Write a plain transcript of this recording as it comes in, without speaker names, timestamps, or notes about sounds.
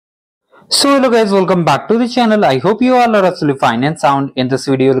So hello guys, welcome back to the channel. I hope you all are absolutely fine and sound. In this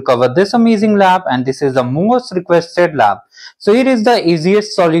video we'll cover this amazing lab, and this is the most requested lab. So here is the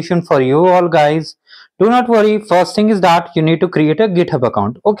easiest solution for you all guys. Do not worry. First thing is that you need to create a GitHub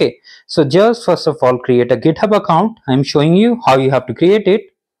account. Okay, so just first of all create a GitHub account. I'm showing you how you have to create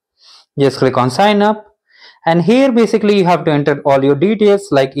it. Just click on sign up, and here basically you have to enter all your details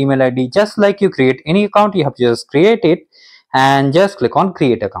like email ID. Just like you create any account, you have to just create it and just click on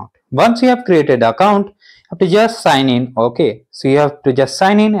create account. Once you have created account, you have to just sign in. Okay, so you have to just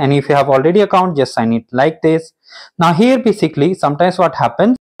sign in, and if you have already account, just sign it like this. Now here basically sometimes what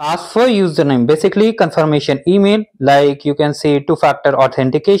happens, ask for username, basically confirmation email, like you can say two-factor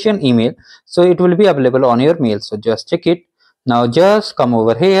authentication email, so it will be available on your mail. So just check it. Now just come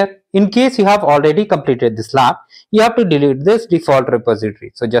over here. In case you have already completed this lab, you have to delete this default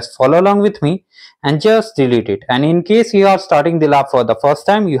repository. So just follow along with me and just delete it. And in case you are starting the lab for the first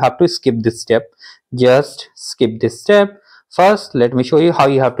time, you have to skip this step. Just skip this step. First, let me show you how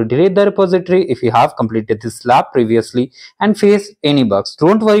you have to delete the repository if you have completed this lab previously and face any bugs.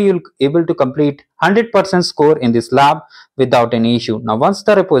 Don't worry, you'll be able to complete 100% score in this lab without any issue. Now once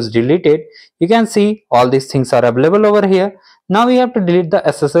the repo is deleted, you can see all these things are available over here. Now we have to delete the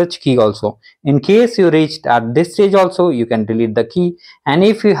SSH key also. In case you reached at this stage also, you can delete the key. And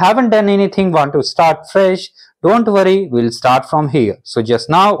if you haven't done anything, want to start fresh, don't worry, we'll start from here. So just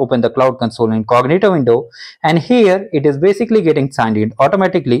now open the Cloud Console incognito window, and here it is basically getting signed in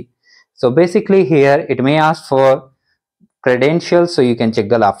automatically. So basically here it may ask for credentials, so you can check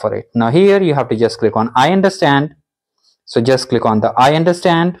the lab for it. Now here you have to just click on I understand. So just click on the I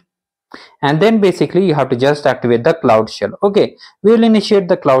understand, and then basically you have to just activate the Cloud Shell. Okay, we will initiate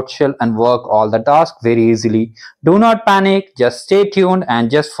the Cloud Shell and work all the tasks very easily. Do not panic, just stay tuned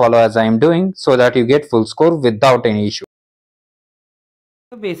and just follow as I am doing so that you get full score without any issue.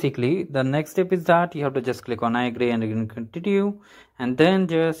 So basically the next step is that you have to just click on I agree and again continue, and then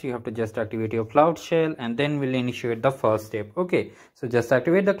just you have to just activate your Cloud Shell, and then we'll initiate the first step. Okay, so just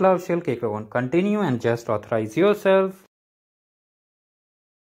activate the Cloud Shell, click on continue and just authorize yourself.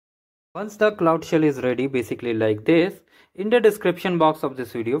 Once the Cloud Shell is ready, basically like this, in the description box of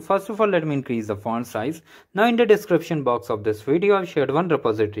this video, first of all let me increase the font size. Now in the description box of this video I've shared one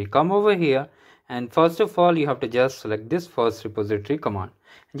repository. Come over here, and first of all you have to just select this first repository command,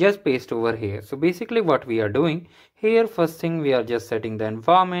 just paste over here. So basically what we are doing here, first thing we are just setting the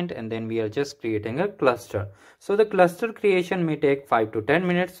environment, and then we are just creating a cluster. So the cluster creation may take 5 to 10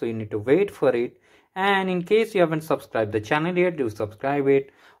 minutes, so you need to wait for it. And in case you haven't subscribed the channel yet, do subscribe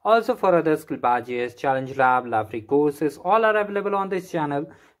it. Also for other skill badges, challenge lab free courses, all are available on this channel.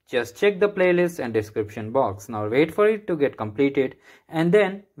 Just check the playlist and description box. Now wait for it to get completed, and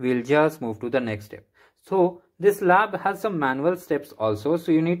then we'll just move to the next step. So this lab has some manual steps also,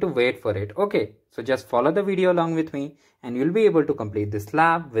 so you need to wait for it. Okay, so just follow the video along with me and you'll be able to complete this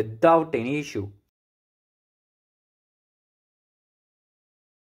lab without any issue.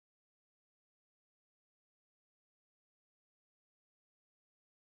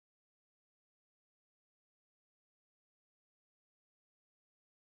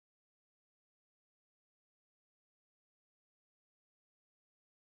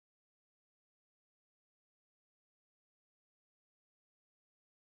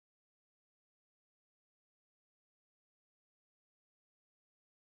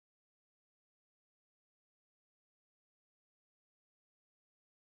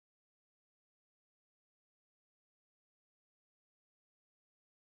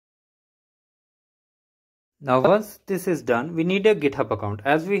 Now once this is done, we need a GitHub account.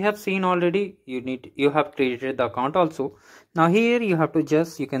 As we have seen already, you have created the account also. Now here you have to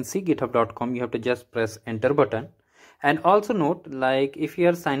just, you can see github.com, you have to just press enter button. And also note, like if you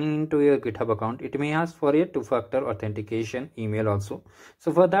are signing into your GitHub account, it may ask for a two-factor authentication email also.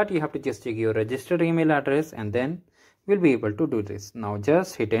 So for that you have to just check your registered email address, and then we'll be able to do this. Now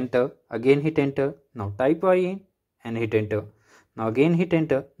just hit enter, again hit enter, now type in and hit enter. Now again hit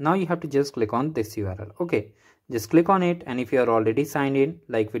enter. Now you have to just click on this URL. Okay, just click on it, and if you are already signed in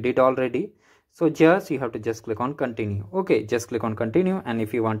like we did already, so just you have to just click on continue. Okay, just click on continue, and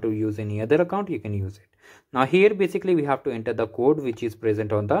if you want to use any other account you can use it. Now here basically we have to enter the code which is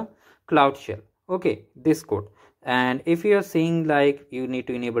present on the Cloud Shell. Okay, this code. And if you are saying like you need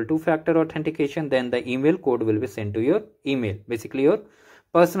to enable two-factor authentication, then the email code will be sent to your email, basically your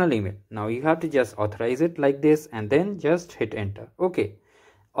personal email. Now you have to just authorize it like this, and then just hit enter. Okay,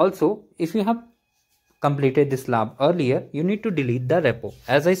 also if you have completed this lab earlier, you need to delete the repo.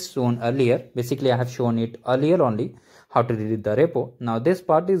 As I shown earlier, basically I have shown it earlier only how to delete the repo. Now this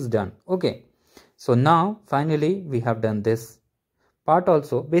part is done. Okay, so now finally we have done this part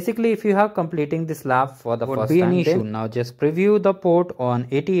also. Basically, if you have completing this lab for the first time, issue. Now just preview the port on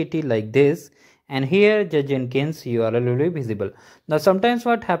 8080 like this, and here the Jenkins URL will be visible. Now sometimes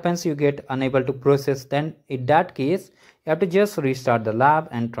what happens, you get unable to process, then in that case you have to just restart the lab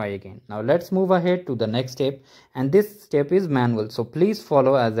and try again. Now let's move ahead to the next step, and this step is manual, so please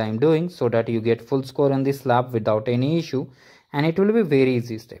follow as I am doing so that you get full score on this lab without any issue, and it will be very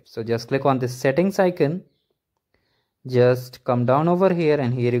easy step. So just click on this settings icon, just come down over here,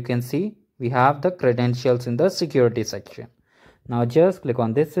 and here you can see we have the credentials in the security section. Now just click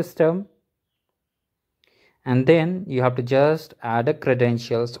on this system, and then you have to just add a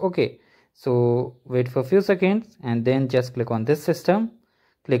credentials. Okay, so wait for a few seconds, and then just click on this system,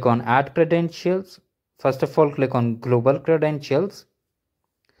 click on add credentials. First of all, click on global credentials.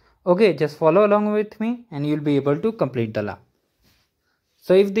 Okay, just follow along with me and you'll be able to complete the lab.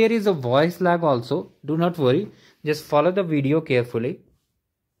 So if there is a voice lag also, do not worry, just follow the video carefully.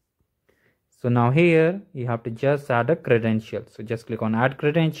 So now here you have to just add a credential. So just click on add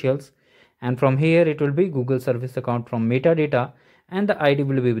credentials, and from here it will be Google service account from metadata, and the ID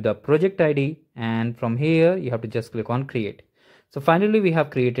will be the project ID, and from here you have to just click on create. So finally we have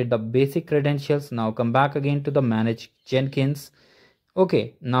created the basic credentials. Now come back again to the manage Jenkins.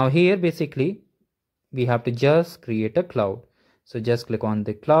 Okay, now here basically we have to just create a cloud. So just click on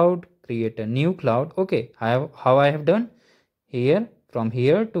the cloud, create a new cloud. Okay, how I have done here, from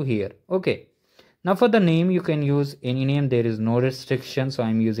here to here. Okay, now for the name you can use any name, there is no restriction, so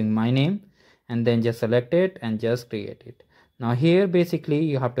I'm using my name, and then just select it and just create it. Now here basically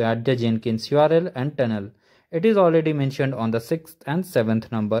you have to add the Jenkins URL and tunnel. It is already mentioned on the 6th and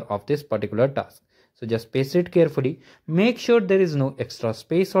 7th number of this particular task. So just paste it carefully. Make sure there is no extra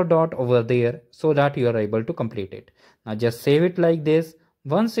space or dot over there so that you are able to complete it. Now just save it like this.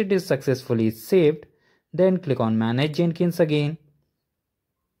 Once it is successfully saved, then click on manage Jenkins again.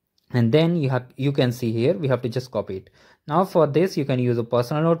 And then you can see here we have to just copy it. Now for this you can use a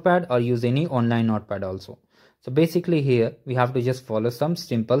personal notepad or use any online notepad also. So basically here we have to just follow some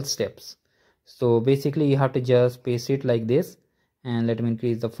simple steps. So basically you have to just paste it like this, and let me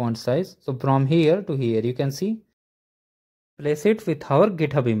increase the font size. So from here to here you can see place it with our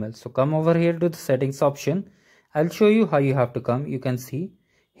GitHub email. So come over here to the settings option. I'll show you how you have to come. You can see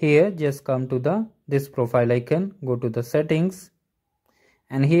here, just come to this profile icon, go to the settings,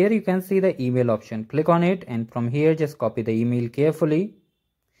 and here you can see the email option. Click on it, and from here just copy the email carefully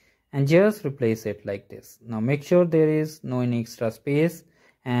and just replace it like this. Now make sure there is no any extra space,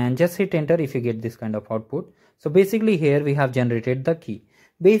 and just hit enter if you get this kind of output. So basically here we have generated the key.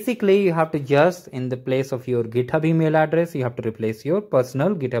 Basically you have to just, in the place of your GitHub email address, you have to replace your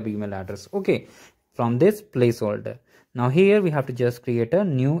personal GitHub email address. Okay, from this placeholder. Now here we have to just create a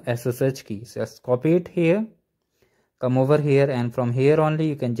new SSH key. So just copy it here, come over here, and from here only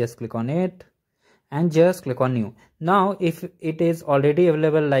you can just click on it and just click on new. Now if it is already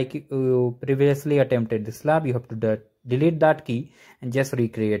available like you previously attempted this lab, you have to delete that key and just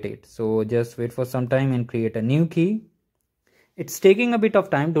recreate it. So just wait for some time and create a new key. It's taking a bit of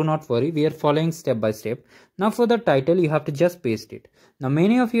time, do not worry, we are following step by step. Now for the title you have to just paste it. Now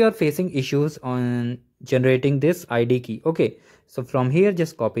many of you are facing issues on generating this ID key. Okay, so from here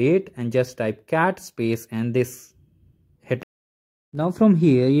just copy it and just type cat space and this. Hit. Now from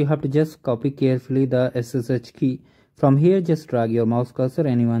here you have to just copy carefully the SSH key. From here just drag your mouse cursor,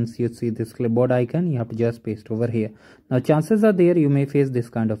 and once you see this clipboard icon you have to just paste over here. Now chances are there you may face this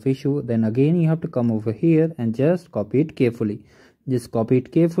kind of issue. Then again you have to come over here and just copy it carefully. Just copy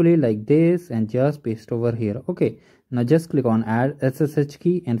it carefully like this and just paste over here. Okay, now just click on add SSH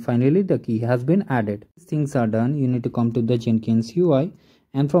key, and finally the key has been added. Things are done. You need to come to the Jenkins UI,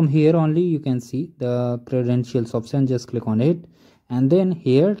 and from here only you can see the credentials option. Just click on it, and then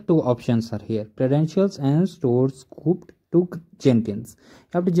here two options are here, credentials and store scooped to Jenkins.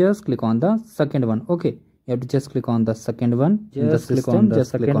 You have to just click on the second one. Okay, you have to just click on the second one. Just click on the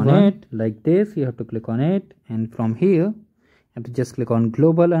second one it like this. You have to click on it, and from here you have to just click on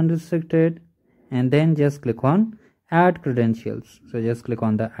global unrestricted, and then just click on add credentials. So just click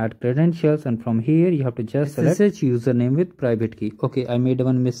on the add credentials, and from here you have to just select username with private key. Okay, I made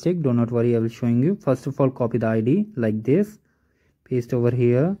one mistake, do not worry, I will showing you. First of all, copy the ID like this, paste over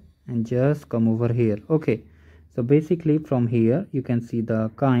here, and just come over here. Okay, so basically from here you can see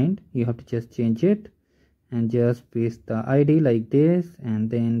the kind, you have to just change it and just paste the ID like this, and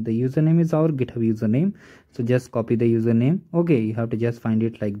then the username is our GitHub username, so just copy the username. Okay, you have to just find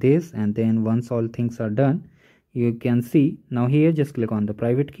it like this, and then once all things are done you can see now here just click on the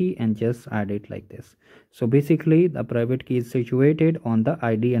private key and just add it like this. So basically the private key is situated on the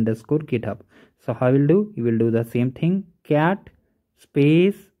ID underscore GitHub. So how will do, you will do the same thing, cat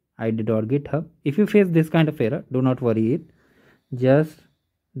space id.github. If you face this kind of error, do not worry it. Just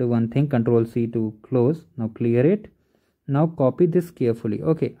do one thing, Control C to close. Now clear it. Now copy this carefully.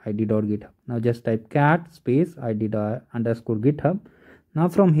 Okay, id.github. Now just type cat space id_github. Now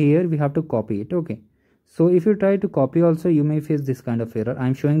from here we have to copy it. Okay, so if you try to copy also, you may face this kind of error.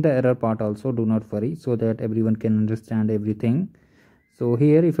 I'm showing the error part also, do not worry, so that everyone can understand everything. So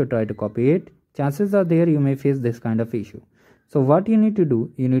here if you try to copy it, chances are there you may face this kind of issue. So what you need to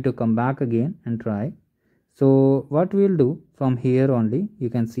do, you need to come back again and try. So what we'll do, from here only, you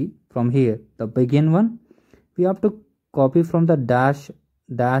can see from here the begin one, we have to copy from the dash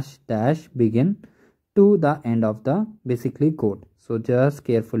begin to the end of the basically code. So just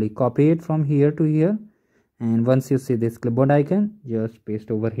carefully copy it from here to here, and once you see this clipboard icon, just paste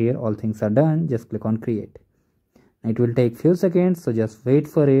over here. All things are done. Just click on create. It will take few seconds, so just wait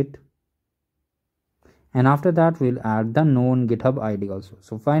for it. And after that we'll add the known GitHub ID also.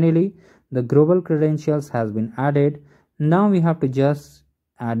 So finally the global credentials has been added. Now we have to just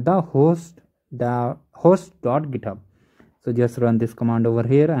add the host.github. So just run this command over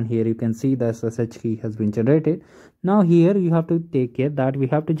here, and here you can see the SSH key has been generated. Now here you have to take care that we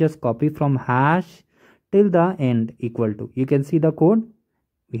have to just copy from hash till the end equal to. You can see the code.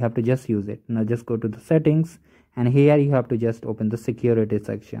 We have to just use it. Now just go to the settings, and here you have to just open the security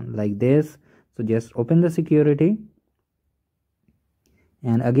section like this. So just open the security,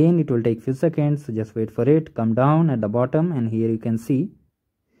 and again it will take few seconds, so just wait for it. Come down at the bottom, and here you can see,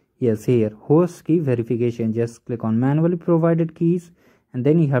 yes, here host key verification. Just click on manually provided keys, and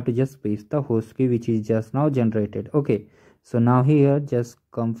then you have to just paste the host key which is just now generated. Okay, so now here just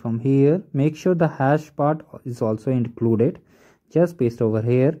come from here, make sure the hash part is also included. Just paste over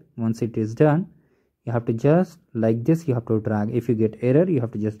here. Once it is done, you have to just like this, you have to drag. If you get error, you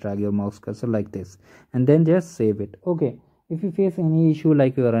have to just drag your mouse cursor like this, and then just save it. Okay, if you face any issue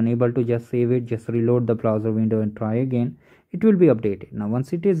like you are unable to just save it, just reload the browser window and try again. It will be updated. Now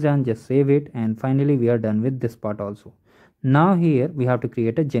once it is done, just save it, and finally we are done with this part also. Now here we have to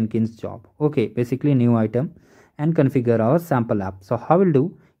create a Jenkins job. Okay, basically new item, and configure our sample app. So how we'll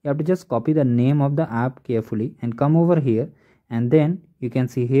do, you have to just copy the name of the app carefully and come over here, and then you can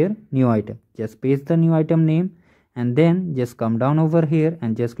see here new item. Just paste the new item name, and then just come down over here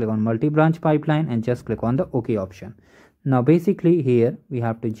and just click on multi-branch pipeline and just click on the OK option. Now basically here we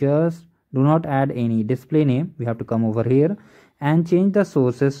have to just do not add any display name. We have to come over here and change the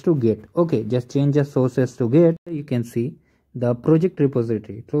sources to Git. Okay, just change the sources to Git. You can see the project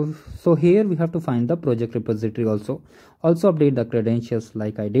repository. So here we have to find the project repository also update the credentials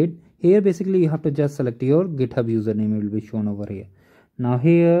like I did. Here basically you have to just select your GitHub username. It will be shown over here. Now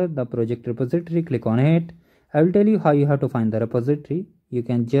here the project repository, click on it. I will tell you how you have to find the repository. You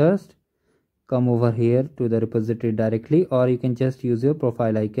can just come over here to the repository directly, or you can just use your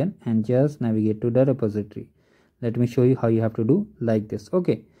profile icon and just navigate to the repository. Let me show you how you have to do like this.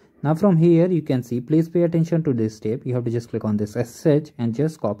 Okay, now from here you can see, please pay attention to this step. You have to just click on this SSH and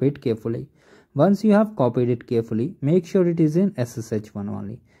just copy it carefully. Once you have copied it carefully, make sure it is in SSH1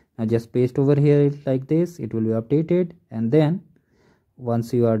 only. Now just paste over here like this. It will be updated, and then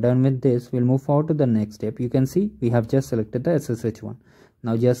once you are done with this, we'll move forward to the next step. You can see we have just selected the SSH1.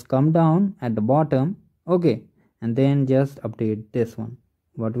 Now just come down at the bottom. Okay, and then just update this one.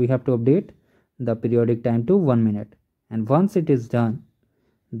 What we have to update? The periodic time to 1 minute. And once it is done,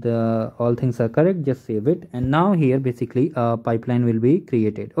 the all things are correct, just save it. And now here basically a pipeline will be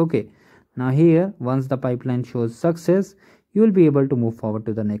created. Okay, now here once the pipeline shows success, you will be able to move forward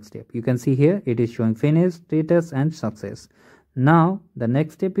to the next step. You can see here it is showing finished, status and success. Now the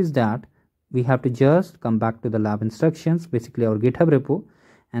next step is that we have to just come back to the lab instructions, basically our GitHub repo,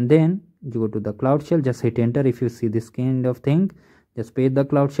 and then you go to the Cloud Shell. Just hit enter. If you see this kind of thing, just paste the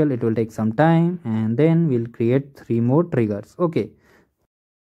Cloud Shell. It will take some time, and then we'll create 3 more triggers. Okay,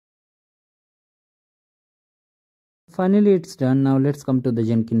 finally it's done. Now let's come to the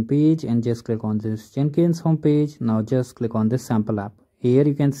Jenkins page and just click on this Jenkins homepage. Now just click on this sample app. Here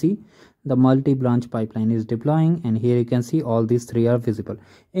you can see the multi-branch pipeline is deploying, and here you can see all these 3 are visible.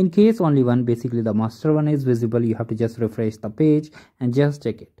 In case only one, basically the master one is visible, you have to just refresh the page and just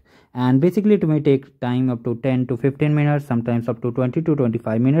check it. And basically it may take time up to 10 to 15 minutes, sometimes up to 20 to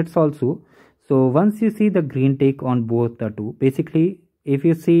 25 minutes also. So once you see the green tick on both the two, basically if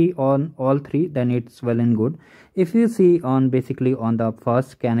you see on all 3, then it's well and good. If you see on basically on the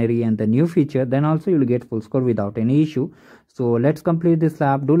first canary and the new feature, then also you'll get full score without any issue. So let's complete this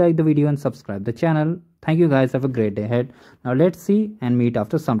lab. Do like the video and subscribe the channel. Thank you guys. Have a great day ahead. Now let's see and meet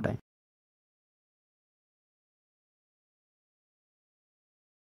after some time.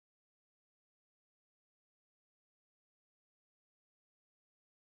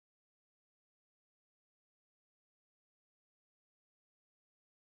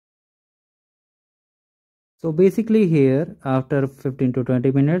 So basically here after 15 to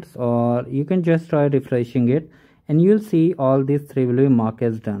 20 minutes, or you can just try refreshing it, and you'll see all these three will be marked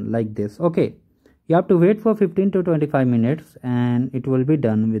as done like this. Okay, you have to wait for 15 to 25 minutes and it will be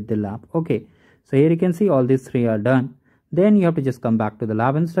done with the lab. Okay, so here you can see all these three are done. Then you have to just come back to the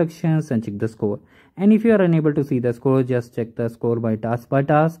lab instructions and check the score. And if you are unable to see the score, just check the score by task,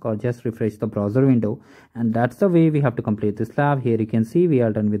 or just refresh the browser window. And that's the way we have to complete this lab. Here you can see we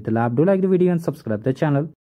are done with the lab. Do like the video and subscribe the channel.